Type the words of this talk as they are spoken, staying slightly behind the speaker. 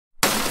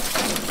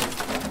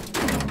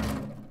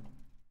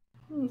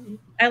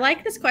I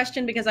like this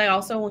question because I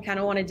also kind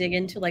of want to dig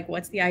into like,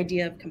 what's the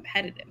idea of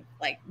competitive?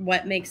 Like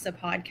what makes a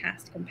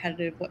podcast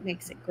competitive? What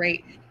makes it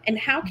great? And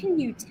how can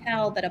you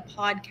tell that a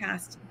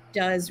podcast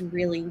does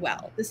really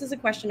well? This is a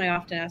question I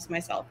often ask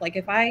myself. Like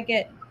if I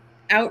get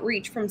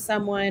outreach from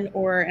someone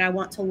and I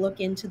want to look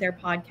into their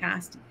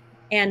podcast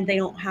and they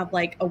don't have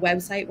like a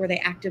website where they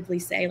actively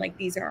say like,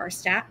 these are our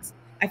stats.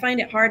 I find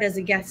it hard as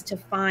a guest to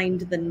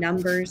find the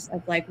numbers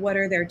of like, what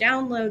are their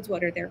downloads?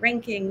 What are their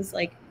rankings?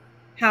 Like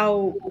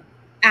how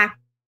active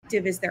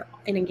is their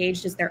and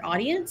engaged is their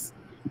audience?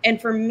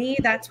 And for me,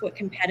 that's what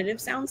competitive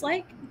sounds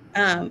like.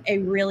 A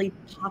really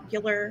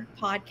popular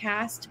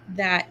podcast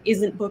that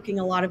isn't booking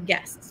a lot of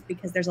guests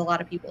because there's a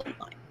lot of people in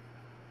line.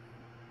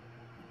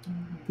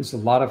 There's a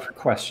lot of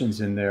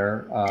questions in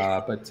there,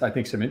 but I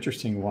think some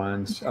interesting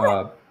ones.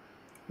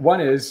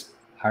 One is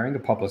hiring a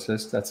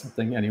publicist. That's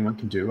something anyone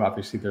can do.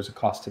 Obviously, there's a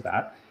cost to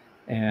that.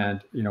 And,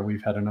 you know,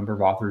 we've had a number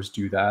of authors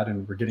do that,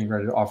 and we're getting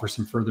ready to offer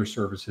some further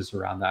services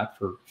around that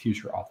for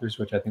future authors,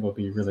 which I think will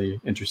be really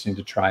interesting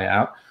to try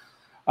out.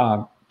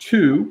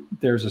 Two,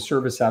 there's a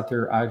service out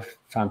there I've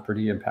found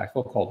pretty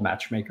impactful called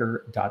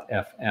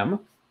matchmaker.fm.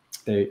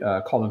 They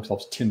call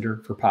themselves Tinder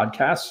for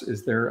podcasts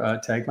is their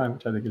tagline,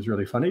 which I think is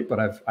really funny, but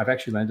I've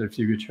actually landed a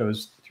few good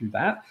shows through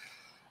that.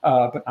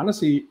 But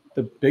honestly,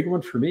 the big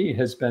one for me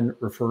has been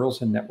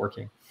referrals and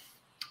networking.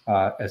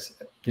 As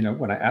you know,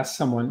 when I ask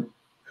someone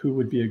who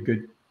would be a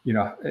good,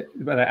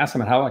 when I ask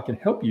them how I can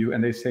help you,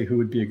 and they say who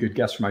would be a good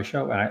guest for my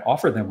show, and I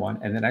offer them one,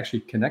 and then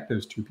actually connect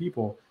those two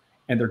people,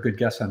 and they're good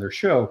guests on their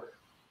show.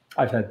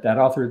 I've had that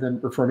author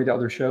then refer me to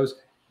other shows,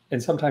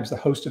 and sometimes the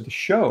host of the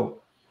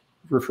show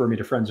refer me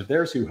to friends of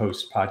theirs who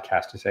host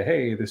podcasts to say,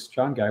 hey, this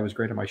John guy was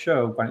great on my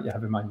show. Why don't you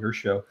have him on your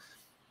show?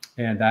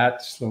 And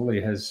that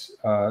slowly has,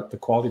 the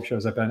quality of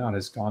shows I've been on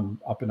has gone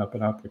up and up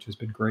and up, which has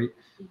been great.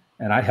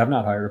 And I have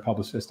not hired a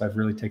publicist. I've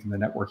really taken the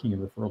networking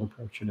and referral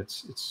approach, and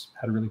it's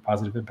had a really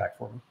positive impact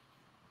for me.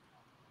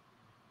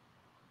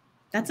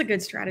 That's a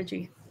good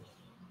strategy.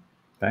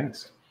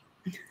 Thanks.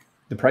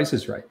 The price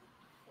is right.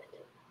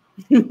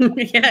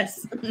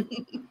 Yes.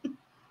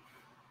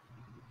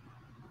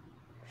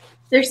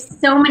 There's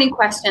so many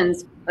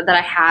questions that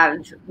I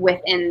have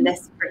within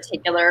this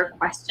particular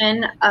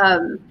question.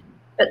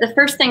 But the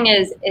first thing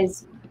is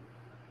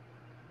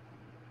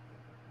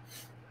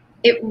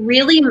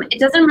it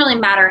doesn't really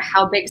matter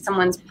how big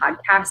someone's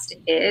podcast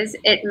is.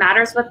 It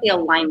matters what the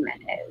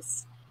alignment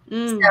is.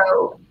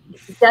 So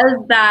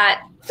does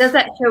that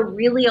show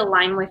really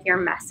align with your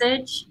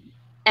message?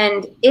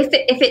 And if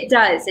it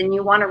does, and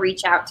you want to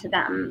reach out to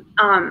them,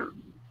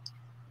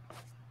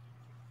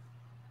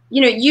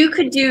 you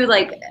could do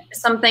like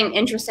something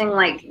interesting,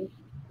 like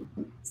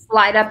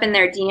slide up in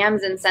their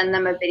DMs and send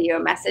them a video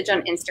message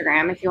on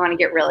Instagram if you want to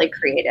get really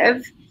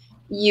creative.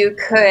 You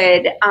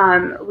could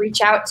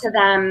reach out to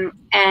them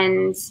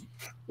and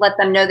let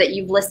them know that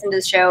you've listened to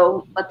the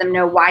show, let them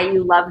know why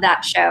you love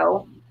that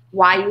show,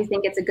 why you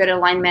think it's a good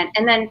alignment,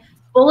 and then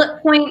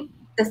bullet point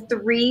the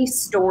 3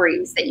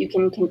 stories that you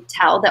can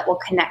tell that will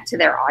connect to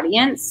their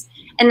audience,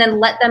 and then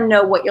let them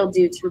know what you'll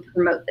do to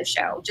promote the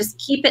show. Just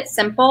keep it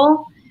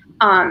simple,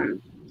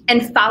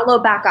 and follow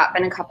back up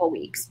in a couple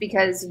weeks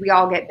because we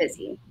all get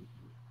busy.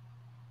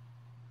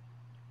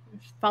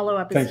 Follow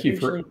up is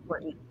hugely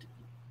important.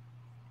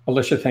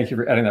 Alisha, thank you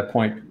for adding that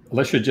point.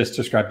 Alisha just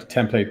described a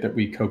template that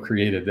we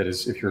co-created that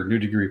is, if you're a new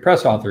degree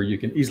press author, you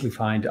can easily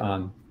find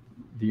on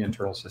the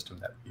internal system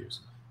that we use.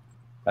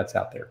 That's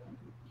out there.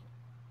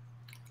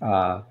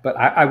 But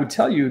I would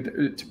tell you,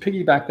 to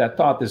piggyback that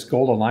thought, this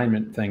goal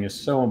alignment thing is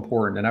so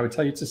important. And I would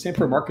tell you it's the same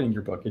for marketing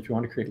your book. If you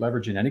want to create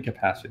leverage in any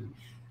capacity,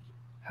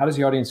 how does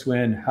the audience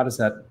win? How does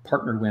that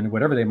partner win?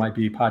 Whatever they might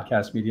be,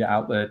 podcast, media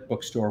outlet,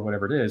 bookstore,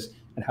 whatever it is,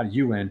 and how do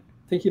you win?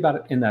 Thinking about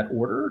it in that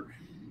order,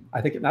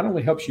 I think it not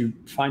only helps you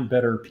find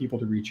better people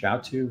to reach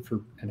out to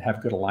and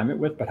have good alignment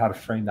with, but how to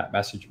frame that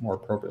message more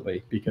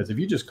appropriately. Because if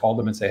you just call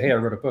them and say, hey, I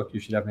wrote a book, you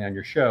should have me on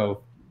your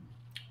show,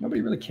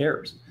 nobody really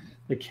cares.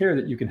 They care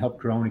that you can help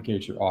grow and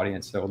engage your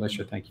audience. So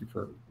Alisha, thank you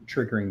for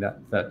triggering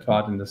that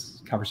thought in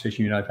this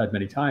conversation you and I've had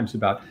many times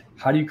about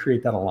how do you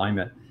create that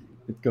alignment.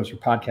 It goes for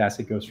podcasts,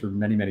 it goes for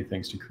many, many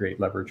things to create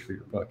leverage for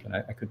your book. And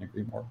I couldn't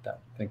agree more with that.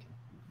 Thank you.